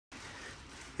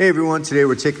Hey everyone, today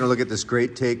we're taking a look at this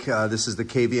Greathtek. This is the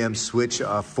KVM switch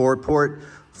 4-port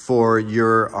for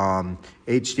your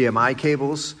HDMI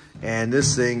cables. And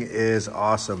this thing is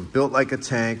awesome. Built like a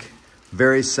tank,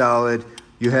 very solid.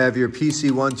 You have your PC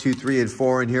 1, 2, 3, and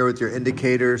 4 in here with your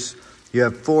indicators. You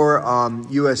have 4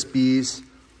 USBs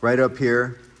right up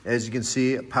here. As you can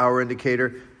see, a power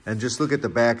indicator. And just look at the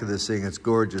back of this thing, it's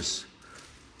gorgeous.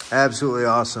 Absolutely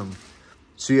awesome.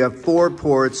 So you have 4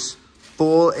 ports,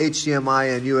 full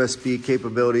HDMI and USB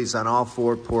capabilities on all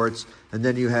 4 ports, and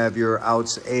then you have your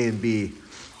outs A and B.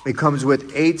 It comes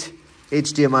with 8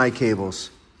 HDMI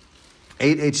cables.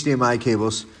 8 HDMI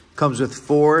cables. Comes with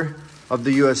 4 of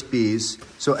the USBs.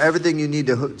 So everything you need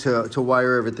to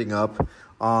wire everything up.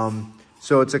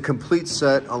 So it's a complete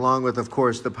set along with, of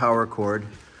course, the power cord,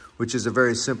 which is a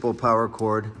very simple power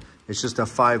cord. It's just a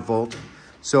 5-volt.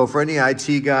 So for any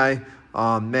IT guy,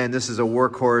 man, this is a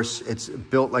workhorse. It's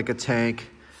built like a tank.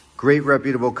 Great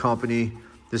reputable company.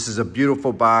 This is a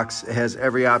beautiful box. It has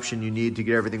every option you need to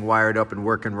get everything wired up and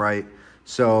working right.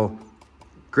 So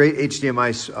great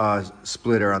HDMI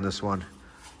splitter on this one.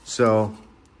 So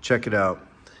check it out.